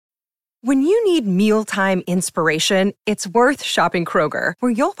When you need mealtime inspiration, it's worth shopping Kroger,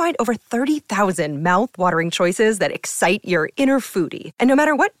 where you'll find over 30,000 mouth-watering choices that excite your inner foodie. And no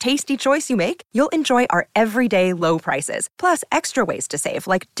matter what tasty choice you make, you'll enjoy our everyday low prices, plus extra ways to save,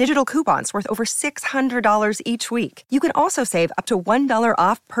 like digital coupons worth over $600 each week. You can also save up to $1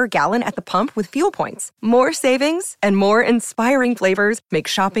 off per gallon at the pump with fuel points. More savings and more inspiring flavors make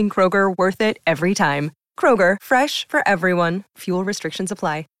shopping Kroger worth it every time. Kroger, fresh for everyone. Fuel restrictions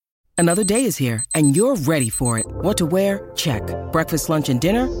apply. Another day is here, and you're ready for it. What to wear? Check. Breakfast, lunch, and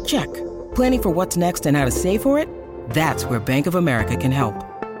dinner? Check. Planning for what's next and how to save for it? That's where Bank of America can help.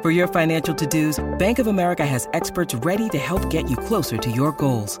 For your financial to-dos, Bank of America has experts ready to help get you closer to your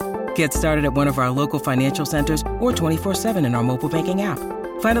goals. Get started at one of our local financial centers or 24/7 in our mobile banking app.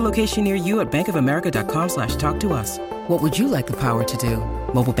 Find a location near you at bankofamerica.com/talktous. What would you like the power to do?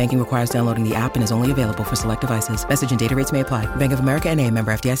 Mobile banking requires downloading the app and is only available for select devices. Message and data rates may apply. Bank of America N.A.,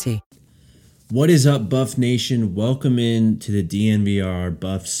 member FDIC. What is up, Buff Nation? Welcome in to the DNVR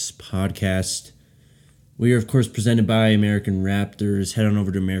Buffs podcast. We are, of course, presented by American Raptors. Head on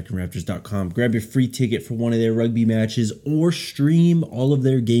over to AmericanRaptors.com. Grab your free ticket for one of their rugby matches or stream all of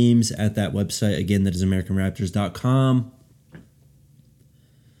their games at that website. Again, that is AmericanRaptors.com.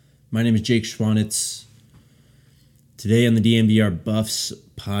 My name is Jake Schwanitz. Today on the DNVR Buffs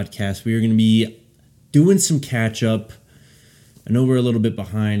podcast, we are going to be doing some catch-up. I know we're a little bit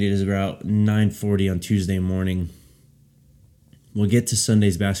behind. It is about 9:40 on Tuesday morning. We'll get to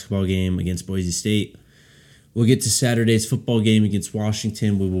Sunday's basketball game against Boise State. We'll get to Saturday's football game against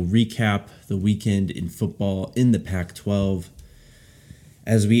Washington. We will recap the weekend in football in the Pac-12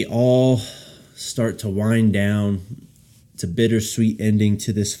 as we all start to wind down. It's a bittersweet ending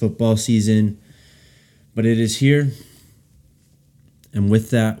to this football season, but it is here. And with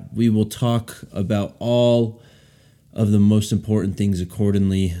that, we will talk about all of the most important things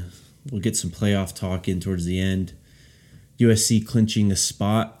accordingly. We'll get some playoff talk in towards the end. USC clinching a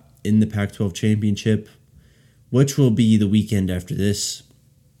spot in the Pac-12 championship, which will be the weekend after this.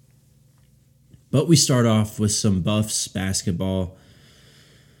 But we start off with some Buffs basketball.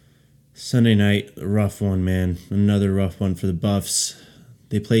 Sunday night, a rough one, man. Another rough one for the Buffs.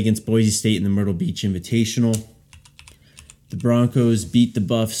 They play against Boise State in the Myrtle Beach Invitational. The Broncos beat the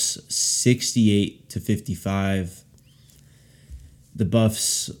Buffs 68-55. The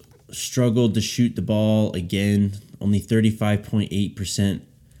Buffs struggled to shoot the ball again, only 35.8%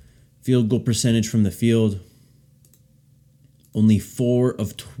 field goal percentage from the field. Only 4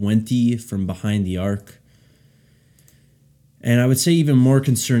 of 20 from behind the arc. And I would say even more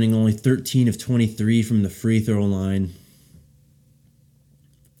concerning, only 13 of 23 from the free throw line.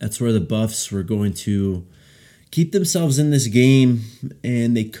 That's where the Buffs were going to keep themselves in this game,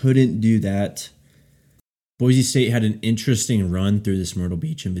 and they couldn't do that. Boise State had an interesting run through this Myrtle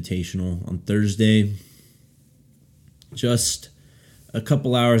Beach Invitational on Thursday. Just a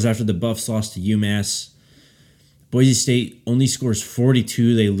couple hours after the Buffs lost to UMass, Boise State only scores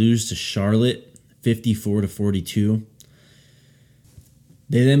 42. They lose to Charlotte 54-42.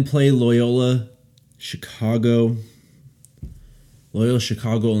 They then play Loyola Chicago. Loyola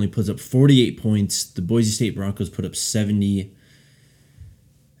Chicago only puts up 48 points. The Boise State Broncos put up 70.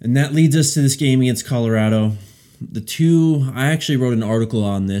 And that leads us to this game against Colorado. I actually wrote an article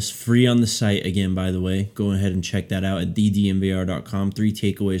on this, free on the site again, by the way. Go ahead and check that out at ddnvr.com. 3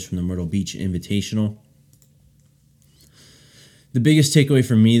 takeaways from the Myrtle Beach Invitational. The biggest takeaway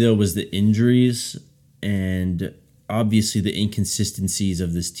for me, though, was the injuries and obviously the inconsistencies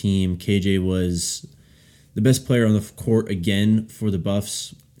of this team. KJ was the best player on the court again for the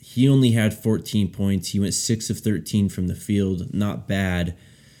Buffs. He only had 14 points. He went 6 of 13 from the field. Not bad.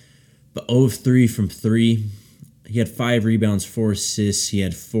 But 0 of 3 from 3. He had 5 rebounds, 4 assists. He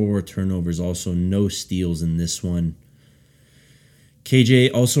had 4 turnovers. Also, no steals in this one. KJ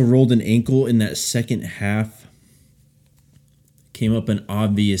also rolled an ankle in that second half. Came up in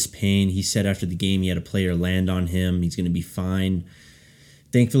obvious pain. He said after the game he had a player land on him. He's going to be fine.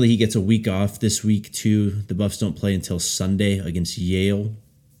 Thankfully, he gets a week off this week, too. The Buffs don't play until Sunday against Yale.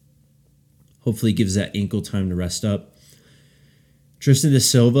 Hopefully, gives that ankle time to rest up. Tristan da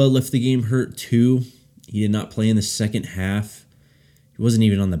Silva left the game hurt, too. He did not play in the second half. He wasn't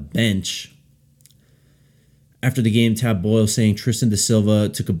even on the bench. After the game, Tab Boyle saying Tristan da Silva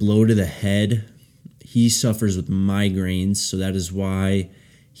took a blow to the head. He suffers with migraines, so that is why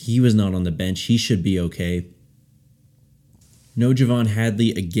he was not on the bench. He should be okay. No Javon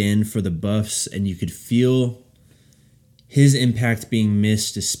Hadley again for the Buffs, and you could feel his impact being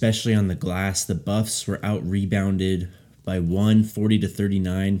missed, especially on the glass. The Buffs were out-rebounded by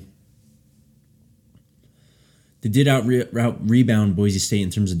 40-39. They did out rebound Boise State in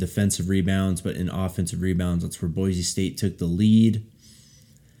terms of defensive rebounds, but in offensive rebounds, that's where Boise State took the lead.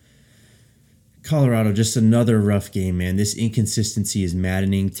 Colorado, just another rough game, man. This inconsistency is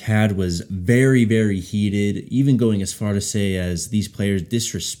maddening. Tad was very, very heated, even going as far to say as these players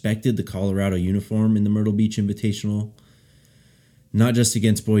disrespected the Colorado uniform in the Myrtle Beach Invitational, not just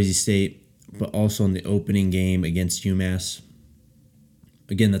against Boise State, but also in the opening game against UMass.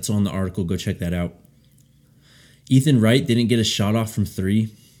 Again, that's on the article. Go check that out. Ethan Wright didn't get a shot off from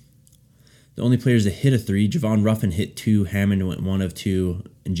 3. The only players that hit a 3, Javon Ruffin hit 2, Hammond went 1 of 2,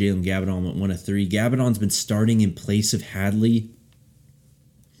 and Jalen Gabadon went 1 of 3. Gabadon's been starting in place of Hadley.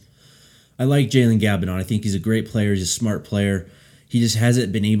 I like Jalen Gabadon. I think he's a great player. He's a smart player. He just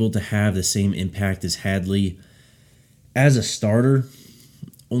hasn't been able to have the same impact as Hadley. As a starter,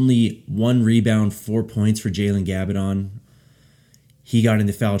 only 1 rebound, 4 points for Jalen Gabadon. He got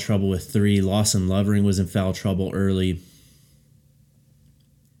into foul trouble with 3. Lawson Lovering was in foul trouble early.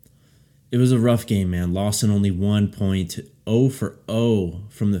 It was a rough game, man. Lawson only 1 point, 0 for 0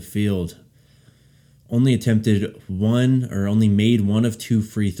 from the field. Only made 1 of 2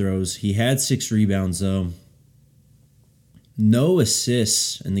 free throws. He had 6 rebounds, though. No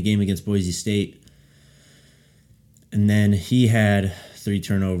assists in the game against Boise State. And then he had 3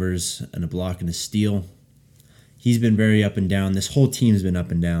 turnovers and a block and a steal. He's been very up and down. This whole team's been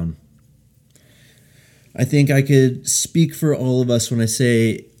up and down. I think I could speak for all of us when I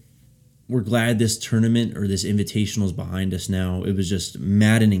say we're glad this tournament or this invitational is behind us now. It was just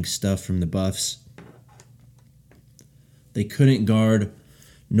maddening stuff from the Buffs. They couldn't guard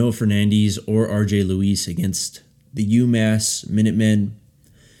Noah Fernandes or RJ Luis against the UMass Minutemen.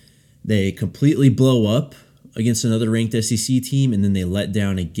 They completely blow up against another ranked SEC team, and then they let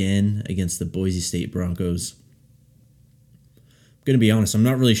down again against the Boise State Broncos. I'm going to be honest, I'm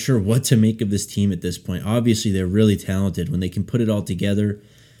not really sure what to make of this team at this point. Obviously, they're really talented. When they can put it all together,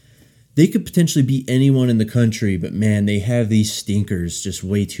 they could potentially beat anyone in the country, but man, they have these stinkers just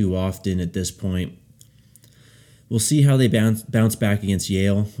way too often at this point. We'll see how they bounce back against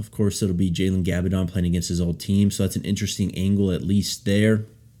Yale. Of course, it'll be Jalen Gabadon playing against his old team, so that's an interesting angle at least there.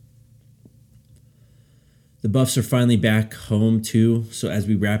 The Buffs are finally back home too, so as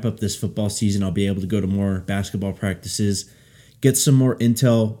we wrap up this football season, I'll be able to go to more basketball practices, get some more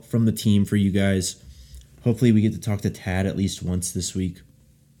intel from the team for you guys. Hopefully we get to talk to Tad at least once this week.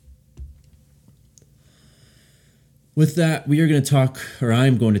 With that,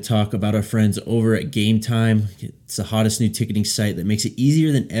 I'm going to talk about our friends over at Game Time. It's the hottest new ticketing site that makes it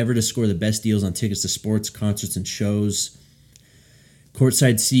easier than ever to score the best deals on tickets to sports, concerts, and shows.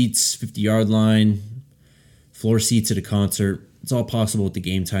 Courtside seats, 50-yard line, floor seats at a concert. It's all possible with the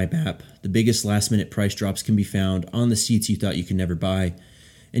Game Time app. The biggest last-minute price drops can be found on the seats you thought you could never buy.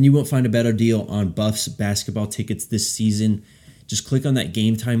 And you won't find a better deal on Buffs basketball tickets this season. Just click on that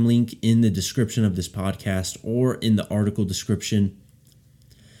Game Time link in the description of this podcast or in the article description.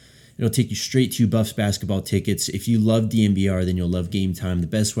 It'll take you straight to Buffs basketball tickets. If you love DNVR, then you'll love Game Time. The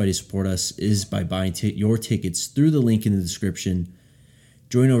best way to support us is by buying your tickets through the link in the description.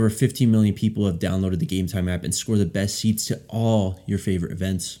 Join over 15 million people who have downloaded the Game Time app and score the best seats to all your favorite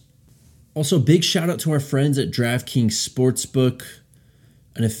events. Also, big shout out to our friends at DraftKings Sportsbook,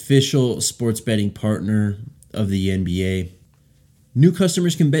 an official sports betting partner of the NBA. New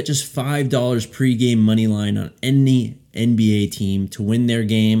customers can bet just $5 pregame money line on any NBA team to win their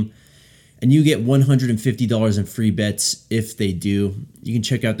game, and you get $150 in free bets if they do. You can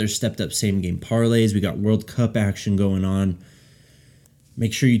check out their stepped-up same-game parlays. We got World Cup action going on.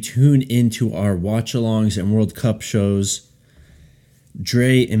 Make sure you tune into our watch-alongs and World Cup shows.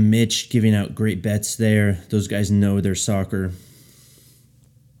 Dre and Mitch giving out great bets there. Those guys know their soccer.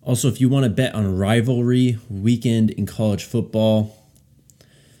 Also, if you want to bet on rivalry weekend in college football,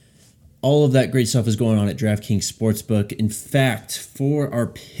 all of that great stuff is going on at DraftKings Sportsbook. In fact, for our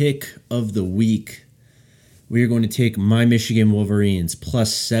pick of the week, we are going to take my Michigan Wolverines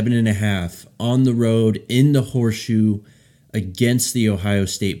plus 7.5 on the road in the Horseshoe against the Ohio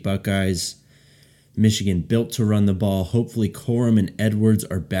State Buckeyes. Michigan built to run the ball. Hopefully Corum and Edwards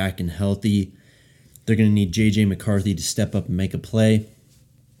are back and healthy. They're going to need J.J. McCarthy to step up and make a play.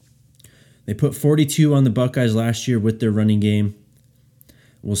 They put 42 on the Buckeyes last year with their running game.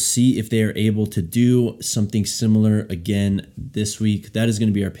 We'll see if they are able to do something similar again this week. That is going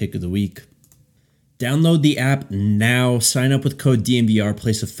to be our pick of the week. Download the app now. Sign up with code DNVR.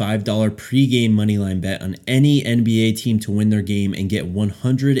 Place a $5 pregame moneyline bet on any NBA team to win their game and get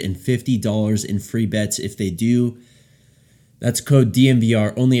 $150 in free bets if they do. That's code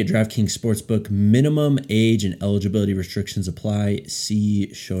DNVR only at DraftKings Sportsbook. Minimum age and eligibility restrictions apply.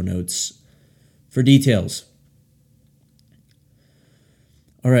 See show notes for details.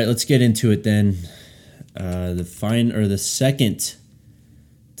 All right, let's get into it then. The second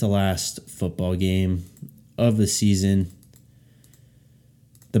to last football game of the season.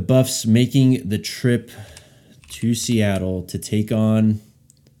 The Buffs making the trip to Seattle to take on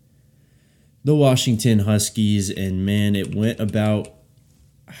the Washington Huskies, and man, it went about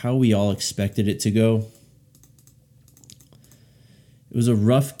how we all expected it to go. It was a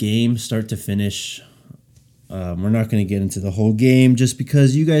rough game, start to finish. We're not going to get into the whole game just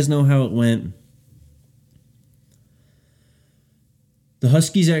because you guys know how it went. The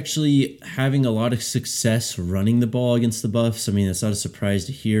Huskies actually having a lot of success running the ball against the Buffs. I mean, that's not a surprise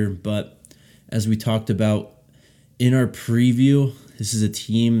to hear, but as we talked about in our preview, this is a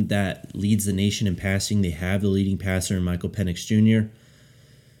team that leads the nation in passing. They have the leading passer in Michael Penix Jr.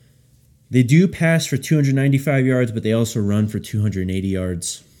 They do pass for 295 yards, but they also run for 280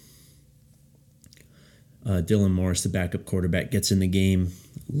 yards. Dylan Morris, the backup quarterback, gets in the game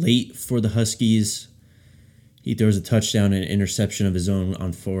late for the Huskies. He throws a touchdown and an interception of his own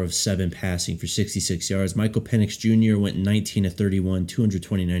on 4 of 7 passing for 66 yards. Michael Penix Jr. went 19 of 31,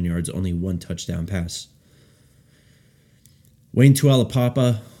 229 yards, only 1 touchdown pass. Wayne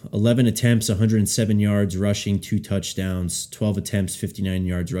Tualapapa, 11 attempts, 107 yards rushing, 2 touchdowns. 12 attempts, 59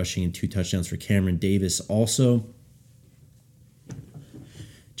 yards rushing, and 2 touchdowns for Cameron Davis also.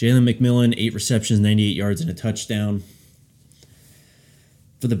 Jalen McMillan, 8 receptions, 98 yards, and a touchdown.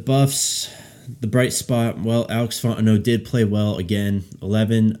 For the Buffs, the bright spot, well, Alex Fontenot did play well again.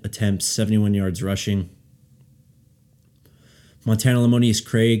 11 attempts, 71 yards rushing. Montana Lamonius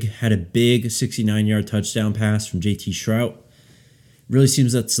Craig had a big 69-yard touchdown pass from JT Shrout. Really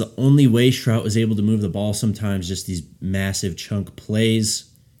seems that's the only way Shrout was able to move the ball sometimes, just these massive chunk plays.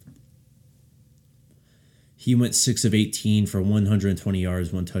 He went 6 of 18 for 120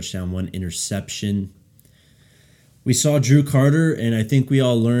 yards, 1 touchdown, 1 interception. We saw Drew Carter, and I think we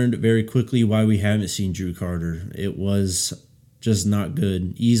all learned very quickly why we haven't seen Drew Carter. It was just not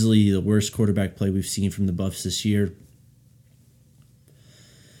good. Easily the worst quarterback play we've seen from the Buffs this year.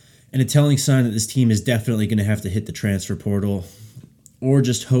 And a telling sign that this team is definitely going to have to hit the transfer portal, or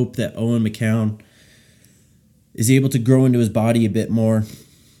just hope that Owen McCown is able to grow into his body a bit more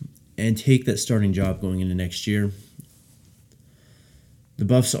and take that starting job going into next year. The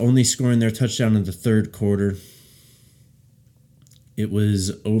Buffs only scoring their touchdown in the third quarter. It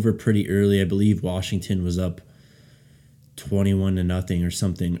was over pretty early. I believe Washington was up 21-0 or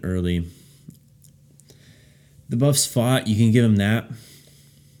something early. The Buffs fought. You can give them that.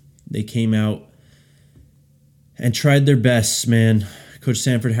 They came out and tried their best, man. Coach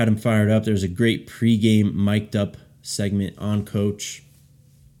Sanford had him fired up. There was a great pregame mic'd up segment on Coach,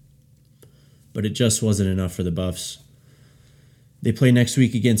 but it just wasn't enough for the Buffs. They play next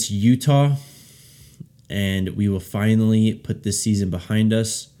week against Utah, and we will finally put this season behind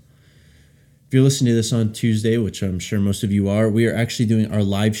us. If you're listening to this on Tuesday, which I'm sure most of you are, we are actually doing our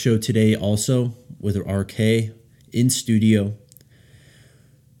live show today also with RK in studio.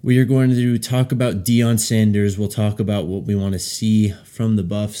 We are going to talk about Deion Sanders. We'll talk about what we want to see from the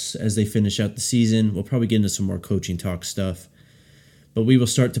Buffs as they finish out the season. We'll probably get into some more coaching talk stuff. But we will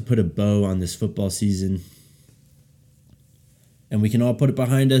start to put a bow on this football season. And we can all put it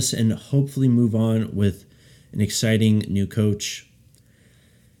behind us and hopefully move on with an exciting new coach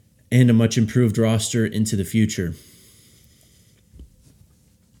and a much improved roster into the future.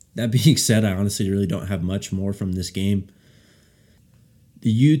 That being said, I honestly really don't have much more from this game. The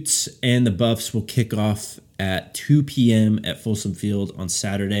Utes and the Buffs will kick off at 2 p.m. at Folsom Field on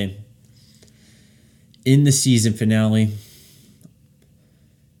Saturday. In the season finale,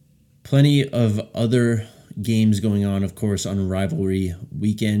 plenty of other games going on, of course, on rivalry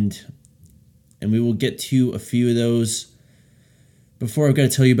weekend. And we will get to a few of those. Before, I've got to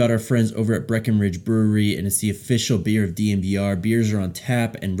tell you about our friends over at Breckenridge Brewery, and it's the official beer of DNVR. Beers are on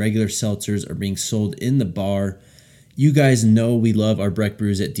tap, and regular seltzers are being sold in the bar. You guys know we love our Breck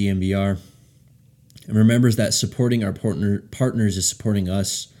Brews at DNVR. And remember that supporting our partners is supporting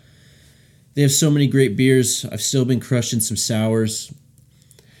us. They have so many great beers. I've still been crushing some sours.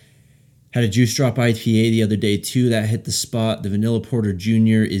 Had a Juice Drop IPA the other day too. That hit the spot. The Vanilla Porter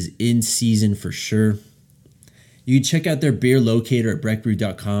Jr. is in season for sure. You can check out their beer locator at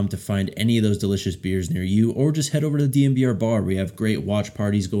breckbrew.com to find any of those delicious beers near you, or just head over to the DNVR bar. We have great watch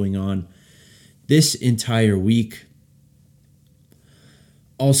parties going on this entire week.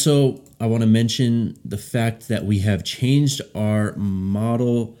 Also, I want to mention the fact that we have changed our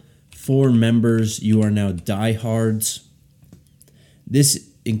model for members. You are now diehards. This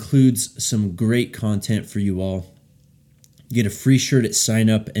includes some great content for you all. You get a free shirt at sign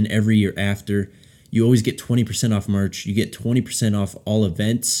up, and every year after, You always get 20% off merch. You get 20% off all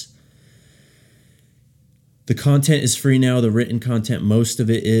events. The content is free now, the written content, most of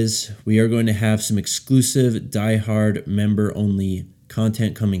it is. We are going to have some exclusive diehard member-only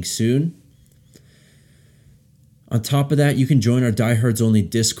content coming soon. On top of that, you can join our Diehards Only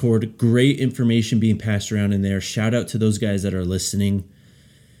Discord. Great information being passed around in there. Shout out to those guys that are listening.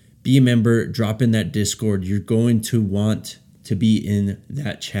 Be a member, drop in that Discord. You're going to want to be in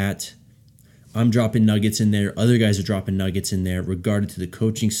that chat. I'm dropping nuggets in there. Other guys are dropping nuggets in there regarding to the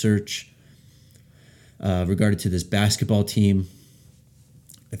coaching search, regarding to this basketball team.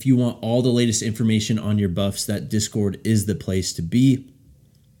 If you want all the latest information on your Buffs, that Discord is the place to be.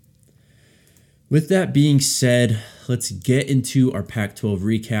 With that being said, let's get into our Pac-12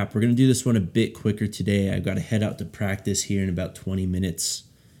 recap. We're going to do this one a bit quicker today. I've got to head out to practice here in about 20 minutes.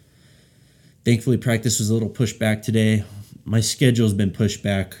 Thankfully, practice was a little pushed back today. My schedule's been pushed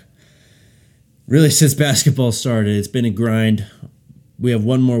back really since basketball started. It's been a grind. We have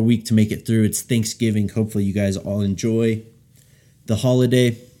one more week to make it through. It's Thanksgiving. Hopefully you guys all enjoy the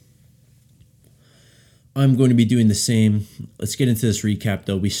holiday. I'm going to be doing the same. Let's get into this recap,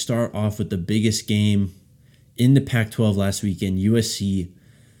 though. We start off with the biggest game in the Pac-12 last weekend, USC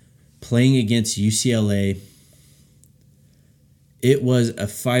playing against UCLA. It was a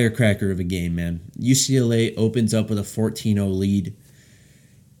firecracker of a game, man. UCLA opens up with a 14-0 lead.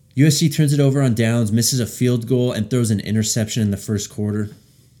 USC turns it over on downs, misses a field goal, and throws an interception in the first quarter.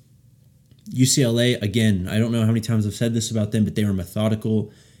 UCLA, again, I don't know how many times I've said this about them, but they were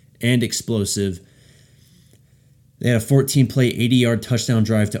methodical and explosive. They had a 14-play, 80-yard touchdown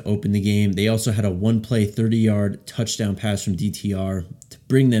drive to open the game. They also had a 1-play, 30-yard touchdown pass from DTR to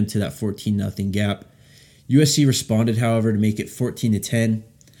bring them to that 14-0 gap. USC responded, however, to make it 14-10,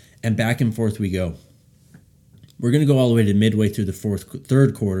 and back and forth we go. We're going to go all the way to midway through the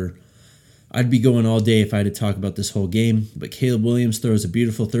third quarter. I'd be going all day if I had to talk about this whole game, but Caleb Williams throws a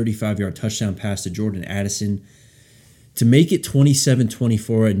beautiful 35-yard touchdown pass to Jordan Addison to make it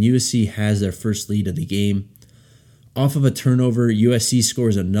 27-24, and USC has their first lead of the game. Off of a turnover, USC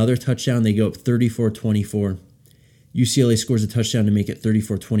scores another touchdown. They go up 34-24. UCLA scores a touchdown to make it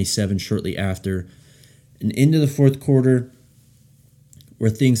 34-27 shortly after. And into the fourth quarter, where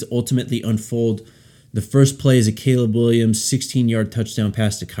things ultimately unfold, the first play is a Caleb Williams 16-yard touchdown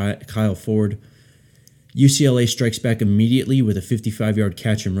pass to Kyle Ford. UCLA strikes back immediately with a 55-yard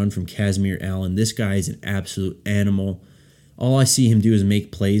catch and run from Casimir Allen. This guy is an absolute animal. All I see him do is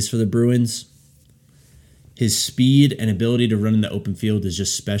make plays for the Bruins. His speed and ability to run in the open field is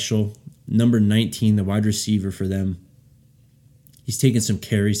just special. Number 19, the wide receiver for them. He's taken some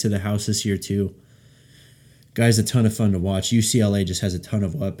carries to the house this year too. Guy's a ton of fun to watch. UCLA just has a ton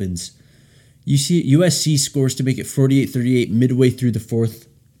of weapons. USC scores to make it 48-38 midway through the fourth.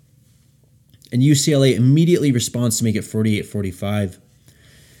 And UCLA immediately responds to make it 48-45.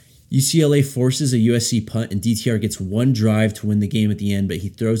 UCLA forces a USC punt and DTR gets one drive to win the game at the end, but he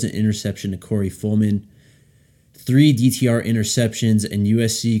throws an interception to Corey Fullman. 3 DTR interceptions, and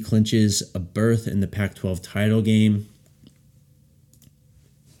USC clinches a berth in the Pac-12 title game.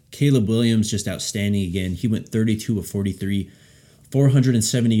 Caleb Williams just outstanding again. He went 32 of 43,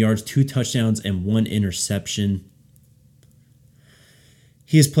 470 yards, 2 touchdowns, and 1 interception.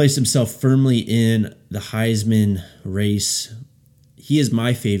 He has placed himself firmly in the Heisman race. He is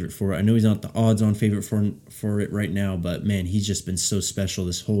my favorite for it. I know he's not the odds-on favorite for it right now, but man, he's just been so special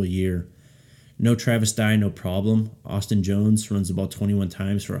this whole year. No Travis Dye, no problem. Austin Jones runs the ball 21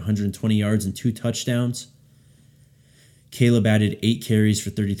 times for 120 yards and 2 touchdowns. Caleb added 8 carries for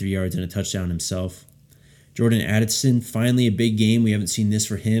 33 yards and a touchdown himself. Jordan Addison, finally a big game. We haven't seen this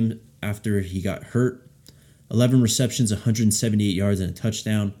for him after he got hurt. 11 receptions, 178 yards and a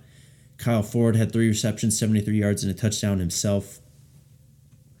touchdown. Kyle Ford had 3 receptions, 73 yards and a touchdown himself.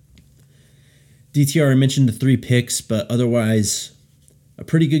 DTR, I mentioned the 3 picks, but otherwise a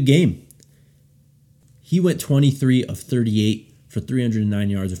pretty good game. He went 23 of 38 for 309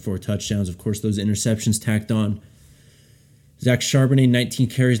 yards and 4 touchdowns. Of course, those interceptions tacked on. Zach Charbonnet, 19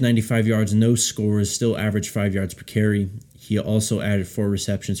 carries, 95 yards, no scores, still averaged 5 yards per carry. He also added 4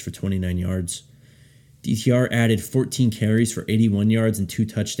 receptions for 29 yards. DTR added 14 carries for 81 yards and 2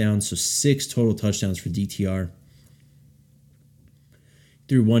 touchdowns, so 6 total touchdowns for DTR.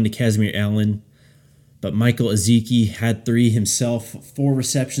 Threw 1 to Casimir Allen, but Michael Ezeki had 3 himself, 4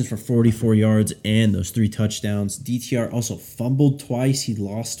 receptions for 44 yards and those 3 touchdowns. DTR also fumbled twice. He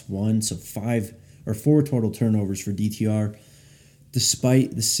lost 1, so 4 total turnovers for DTR,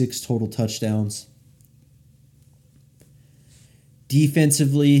 despite the 6 total touchdowns.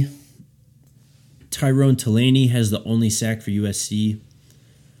 Defensively, Tyrone Taleni has the only sack for USC.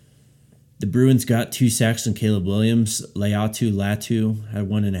 The Bruins got 2 sacks on Caleb Williams. Laiatu Latu had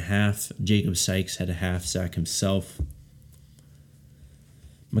 1.5. Jacob Sykes had a half sack himself.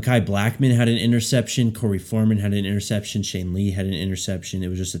 Mekhi Blackmon had an interception. Corey Foreman had an interception. Shane Lee had an interception. It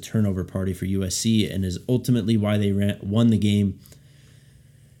was just a turnover party for USC and is ultimately why they won the game.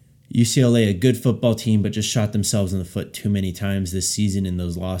 UCLA, a good football team, but just shot themselves in the foot too many times this season in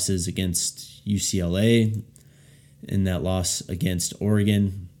those losses against UCLA, in that loss against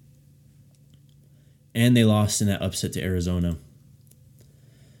Oregon, and they lost in that upset to Arizona.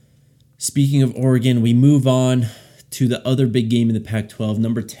 Speaking of Oregon, we move on to the other big game in the Pac-12.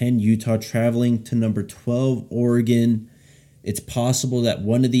 Number 10, Utah traveling to number 12, Oregon. It's possible that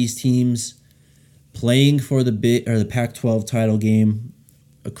one of these teams playing for the Pac-12 title game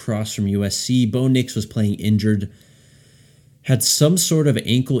across from USC. Bo Nix was playing injured, had some sort of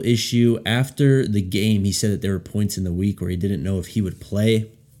ankle issue. After the game, he said that there were points in the week where he didn't know if he would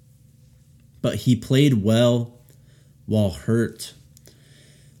play, but he played well while hurt.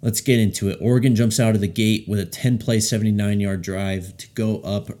 Let's get into it. Oregon jumps out of the gate with a 10-play, 79-yard drive to go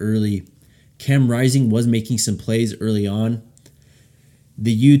up early. Cam Rising was making some plays early on.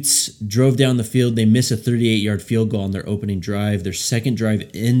 The Utes drove down the field. They miss a 38-yard field goal on their opening drive. Their second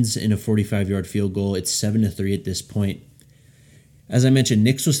drive ends in a 45-yard field goal. It's 7-3 at this point. As I mentioned,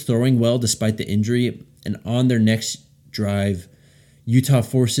 Nix was throwing well despite the injury, and on their next drive, Utah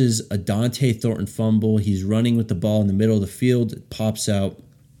forces a Dante Thornton fumble. He's running with the ball in the middle of the field. It pops out.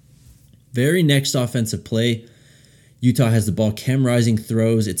 Very next offensive play, Utah has the ball. Cam Rising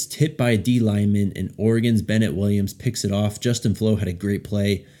throws. It's tipped by a D lineman, and Oregon's Bennett Williams picks it off. Justin Flo had a great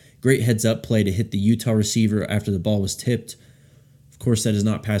play. Great heads-up play to hit the Utah receiver after the ball was tipped. Of course, that is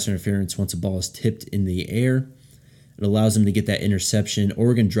not pass interference once a ball is tipped in the air. It allows him to get that interception.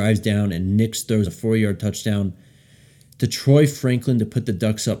 Oregon drives down, and Nix throws a 4-yard touchdown to Troy Franklin to put the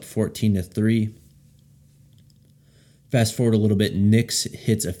Ducks up 14-3. Fast forward a little bit, Nix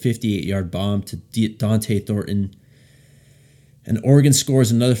hits a 58-yard bomb to Dante Thornton. And Oregon scores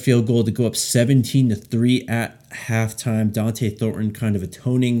another field goal to go up 17-3 at halftime. Dante Thornton kind of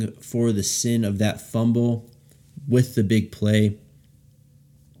atoning for the sin of that fumble with the big play.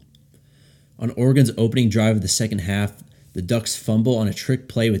 On Oregon's opening drive of the second half, the Ducks fumble on a trick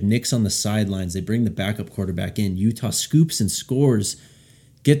play with Nix on the sidelines. They bring the backup quarterback in. Utah scoops and scores,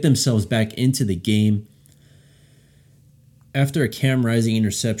 get themselves back into the game. After a Cam Rising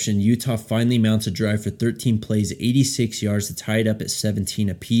interception, Utah finally mounts a drive for 13 plays, 86 yards to tie it up at 17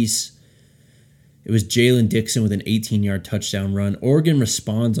 apiece. It was Jalen Dixon with an 18-yard touchdown run. Oregon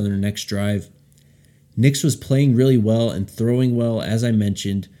responds on their next drive. Nix was playing really well and throwing well, as I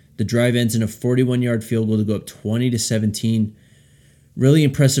mentioned. The drive ends in a 41-yard field goal to go up 20-17. Really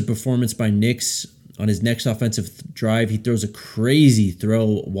impressive performance by Nix on his next offensive drive. He throws a crazy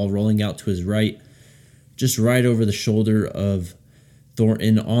throw while rolling out to his right, just right over the shoulder of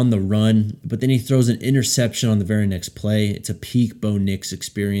Thornton on the run. But then he throws an interception on the very next play. It's a peak Bo Nix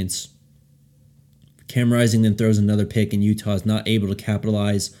experience. Cam Rising then throws another pick, and Utah is not able to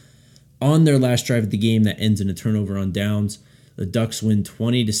capitalize on their last drive of the game that ends in a turnover on downs. The Ducks win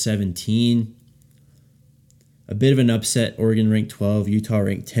 20-17. A bit of an upset. Oregon ranked 12, Utah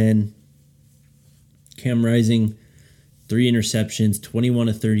ranked 10. Cam Rising, 3 interceptions,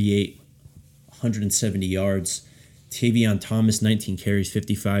 21-38. 170 yards. Tavion Thomas, 19 carries,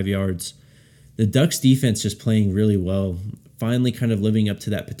 55 yards. The Ducks defense just playing really well, finally kind of living up to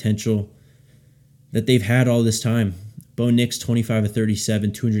that potential that they've had all this time. Bo Nix,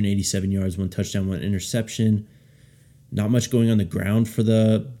 25-37, 287 yards, 1 touchdown, 1 interception. Not much going on the ground for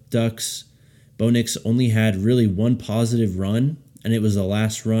the Ducks. Bo Nix only had really 1 positive run, and it was the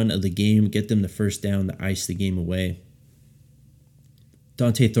last run of the game, get them the first down to ice the game away.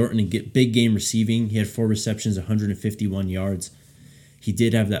 Dante Thornton, big game receiving. He had 4 receptions, 151 yards. He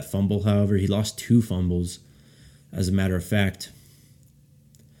did have that fumble, however. He lost 2 fumbles, as a matter of fact.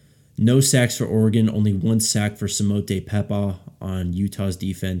 No sacks for Oregon, only 1 sack for Samote Pepa on Utah's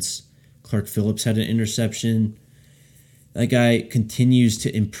defense. Clark Phillips had an interception. That guy continues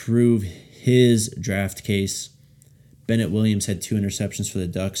to improve his draft case. Bennett Williams had 2 interceptions for the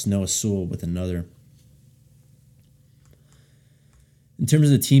Ducks. Noah Sewell with another. In terms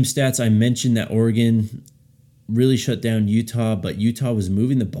of the team stats, I mentioned that Oregon really shut down Utah, but Utah was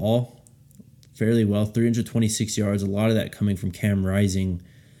moving the ball fairly well, 326 yards, a lot of that coming from Cam Rising,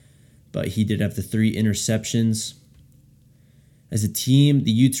 but he did have the 3 interceptions. As a team,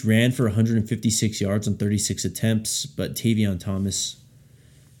 the Utes ran for 156 yards on 36 attempts, but Tavion Thomas,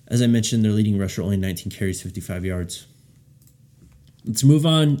 as I mentioned, their leading rusher, only 19 carries, 55 yards. Let's move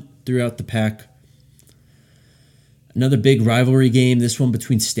on throughout the pack. Another big rivalry game, this one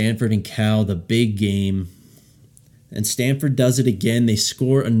between Stanford and Cal, the big game. And Stanford does it again. They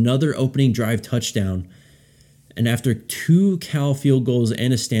score another opening drive touchdown. And after 2 Cal field goals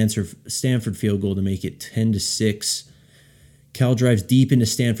and a Stanford field goal to make it 10-6, Cal drives deep into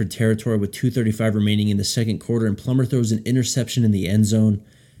Stanford territory with 2:35 remaining in the second quarter, and Plummer throws an interception in the end zone.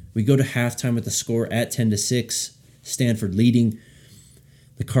 We go to halftime with the score at 10-6, Stanford leading.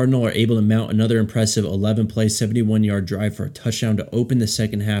 The Cardinals are able to mount another impressive 11-play, 71-yard drive for a touchdown to open the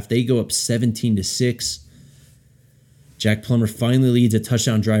second half. They go up 17-6. Jack Plummer finally leads a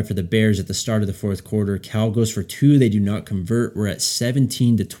touchdown drive for the Bears at the start of the fourth quarter. Cal goes for 2. They do not convert. We're at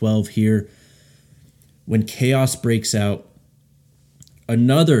 17-12 here. When chaos breaks out,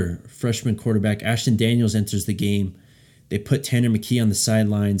 another freshman quarterback, Ashton Daniels, enters the game. They put Tanner McKee on the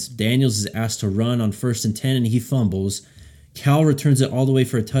sidelines. Daniels is asked to run on 1st and 10, and he fumbles. Cal returns it all the way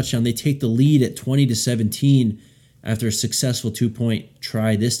for a touchdown. They take the lead at 20-17 after a successful 2-point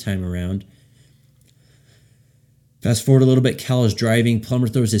try this time around. Fast forward a little bit, Cal is driving. Plummer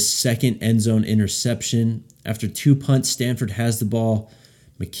throws his second end zone interception. After 2 punts, Stanford has the ball.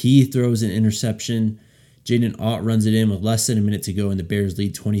 McKee throws an interception. Jaden Ott runs it in with less than a minute to go, and the Bears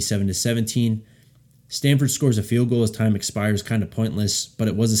lead 27-17. Stanford scores a field goal as time expires, kind of pointless, but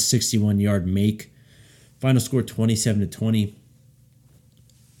it was a 61-yard make. Final score 27-20.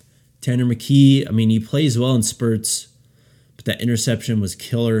 Tanner McKee, he plays well in spurts, but that interception was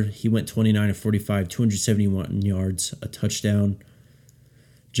killer. He went 29-45, 271 yards, a touchdown.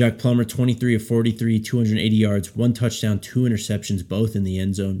 Jack Plummer, 23-43, 280 yards, 1 touchdown, 2 interceptions, both in the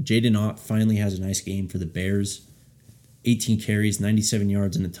end zone. Jaden Ott finally has a nice game for the Bears. 18 carries, 97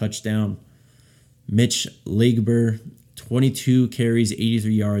 yards, and a touchdown. Mitch Legber, 22 carries,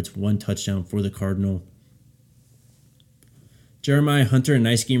 83 yards, 1 touchdown for the Cardinal. Jeremiah Hunter, a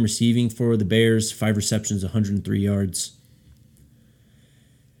nice game receiving for the Bears, 5 receptions, 103 yards.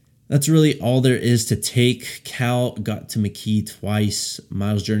 That's really all there is to take. Cal got to McKee twice.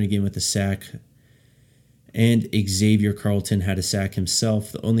 Miles Jernigan with a sack. And Xavier Carlton had a sack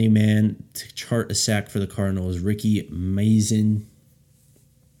himself. The only man to chart a sack for the Cardinals is Ricky Mason.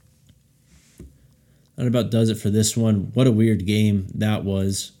 That about does it for this one. What a weird game that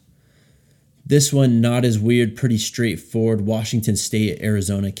was. This one, not as weird, pretty straightforward. Washington State,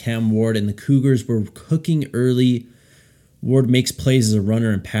 Arizona. Cam Ward and the Cougars were cooking early. Ward makes plays as a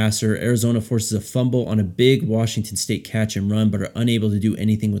runner and passer. Arizona forces a fumble on a big Washington State catch and run, but are unable to do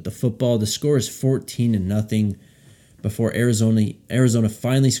anything with the football. The score is 14-0 before Arizona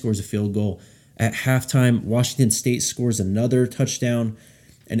finally scores a field goal. At halftime, Washington State scores another touchdown,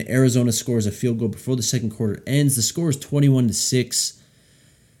 and Arizona scores a field goal before the second quarter ends. The score is 21-6.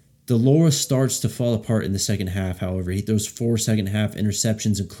 Delora starts to fall apart in the second half, however. He throws 4 second-half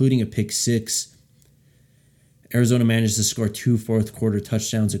interceptions, including a pick 6. Arizona manages to score 2 fourth-quarter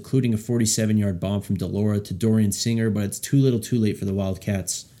touchdowns, including a 47-yard bomb from Delora to Dorian Singer, but it's too little too late for the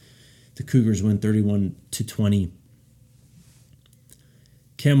Wildcats. The Cougars win 31-20.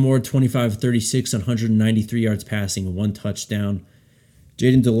 Cam Ward, 25-36 on 193 yards passing and 1 touchdown.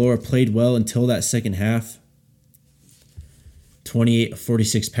 Jaden Delora played well until that second half.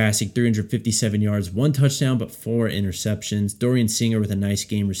 28-46 passing, 357 yards, 1 touchdown, but 4 interceptions. Dorian Singer with a nice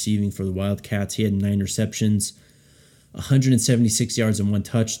game receiving for the Wildcats. He had 9 receptions, 176 yards, and 1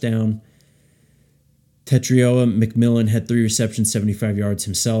 touchdown. Tetrioa McMillan had 3 receptions, 75 yards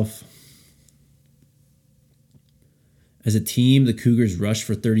himself. As a team, the Cougars rushed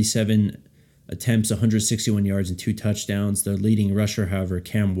for 37 attempts, 161 yards, and 2 touchdowns. Their leading rusher, however,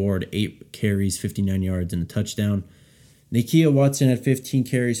 Cam Ward, 8 carries, 59 yards, and a touchdown. Nakia Watson had 15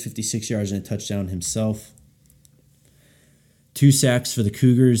 carries, 56 yards, and a touchdown himself. 2 sacks for the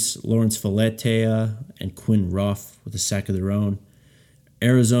Cougars, Lawrence Falatea and Quinn Ruff with a sack of their own.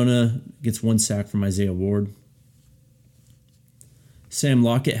 Arizona gets 1 sack from Isaiah Ward. Sam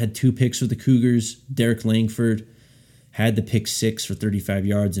Lockett had 2 picks for the Cougars. Derek Langford had the pick 6 for 35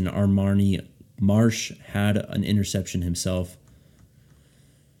 yards, and Armani Marsh had an interception himself.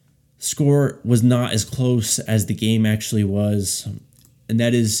 Score was not as close as the game actually was, and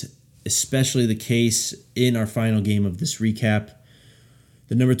that is especially the case in our final game of this recap.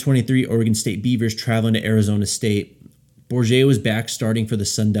 The number 23 Oregon State Beavers traveling to Arizona State. Bourget was back starting for the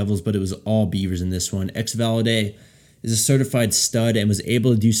Sun Devils, but it was all Beavers in this one. Ex-Valade is a certified stud and was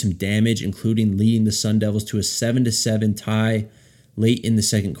able to do some damage, including leading the Sun Devils to a 7-7 tie late in the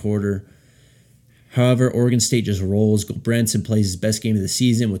second quarter. However, Oregon State just rolls. Branson plays his best game of the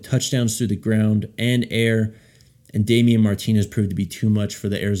season with touchdowns through the ground and air, and Damian Martinez proved to be too much for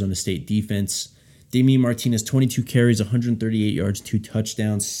the Arizona State defense. Damian Martinez, 22 carries, 138 yards, 2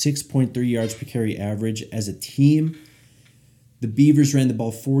 touchdowns, 6.3 yards per carry average. As a team, the Beavers ran the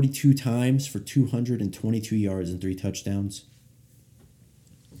ball 42 times for 222 yards and 3 touchdowns.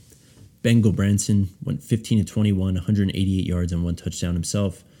 Ben Gulbranson went 15 to 21, 188 yards and 1 touchdown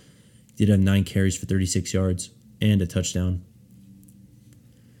himself. He did have 9 carries for 36 yards and a touchdown.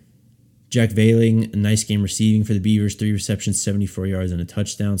 Jack Veiling, a nice game receiving for the Beavers, 3 receptions, 74 yards and a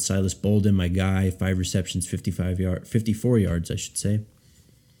touchdown. Silas Bolden, my guy, 5 receptions, 54 yards, I should say.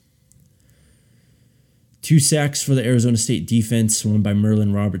 2 sacks for the Arizona State defense, one by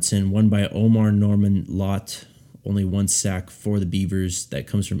Merlin Robertson, one by Omar Norman Lott. Only 1 sack for the Beavers. That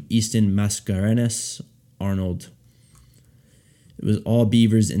comes from Easton Mascarenas Arnold. It was all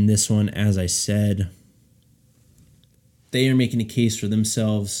Beavers in this one, as I said. They are making a case for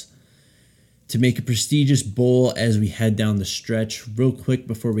themselves to make a prestigious bowl as we head down the stretch. Real quick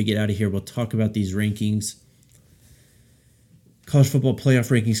before we get out of here, we'll talk about these rankings. College football playoff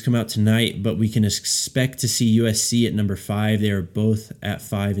rankings come out tonight, but we can expect to see USC at number 5. They are both at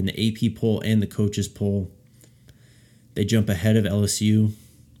 5 in the AP poll and the coaches poll. They jump ahead of LSU.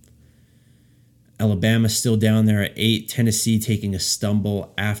 Alabama still down there at 8. Tennessee taking a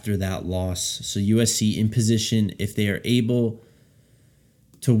stumble after that loss. So USC in position, if they are able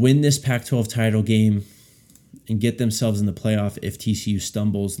to win this Pac-12 title game and get themselves in the playoff if TCU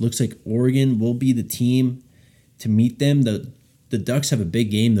stumbles. Looks like Oregon will be the team to meet them. The Ducks have a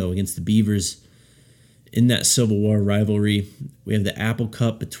big game, though, against the Beavers in that Civil War rivalry. We have the Apple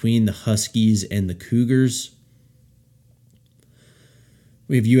Cup between the Huskies and the Cougars.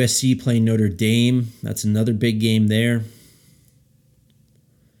 We have USC playing Notre Dame. That's another big game there.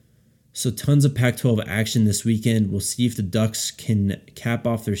 So tons of Pac-12 action this weekend. We'll see if the Ducks can cap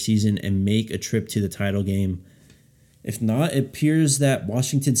off their season and make a trip to the title game. If not, it appears that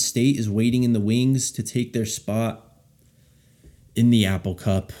Washington State is waiting in the wings to take their spot in the Apple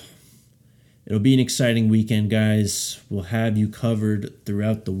Cup. It'll be an exciting weekend, guys. We'll have you covered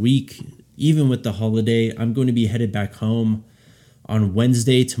throughout the week, even with the holiday. I'm going to be headed back home on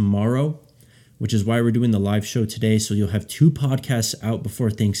Wednesday tomorrow, which is why we're doing the live show today. So you'll have 2 podcasts out before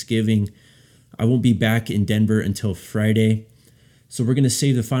Thanksgiving. I won't be back in Denver until Friday. So we're going to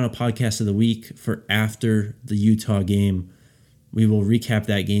save the final podcast of the week for after the Utah game. We will recap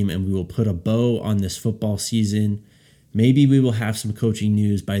that game and we will put a bow on this football season. Maybe we will have some coaching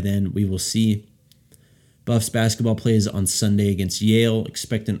news by then. We will see. Buffs basketball plays on Sunday against Yale.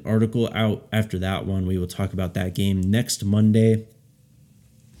 Expect an article out after that one. We will talk about that game next Monday.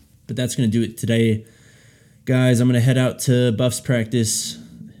 But that's going to do it today. Guys, I'm going to head out to Buffs practice,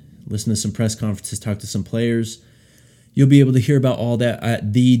 listen to some press conferences, talk to some players. You'll be able to hear about all that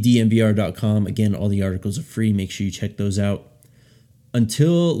at thednvr.com. Again, all the articles are free. Make sure you check those out.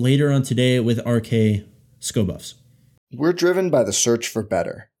 Until later on today with RK, Go Buffs. We're driven by the search for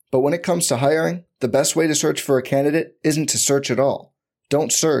better. But when it comes to hiring, the best way to search for a candidate isn't to search at all.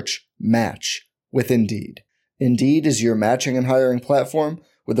 Don't search, match with Indeed. Indeed is your matching and hiring platform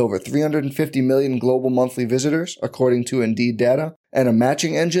with over 350 million global monthly visitors, according to Indeed data, and a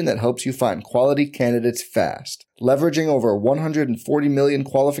matching engine that helps you find quality candidates fast. Leveraging over 140 million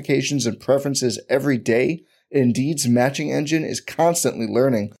qualifications and preferences every day, Indeed's matching engine is constantly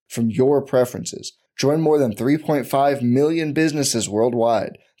learning from your preferences. Join more than 3.5 million businesses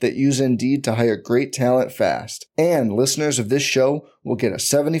worldwide that use Indeed to hire great talent fast. And listeners of this show will get a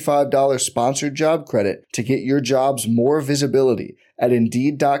 $75 sponsored job credit to get your jobs more visibility at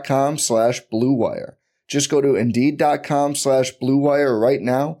Indeed.com/Blue Wire. Just go to Indeed.com/Blue Wire right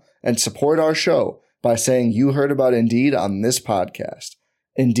now and support our show by saying you heard about Indeed on this podcast.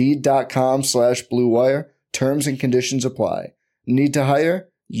 Indeed.com/Blue Wire. Terms and conditions apply. Need to hire?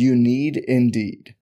 You need Indeed.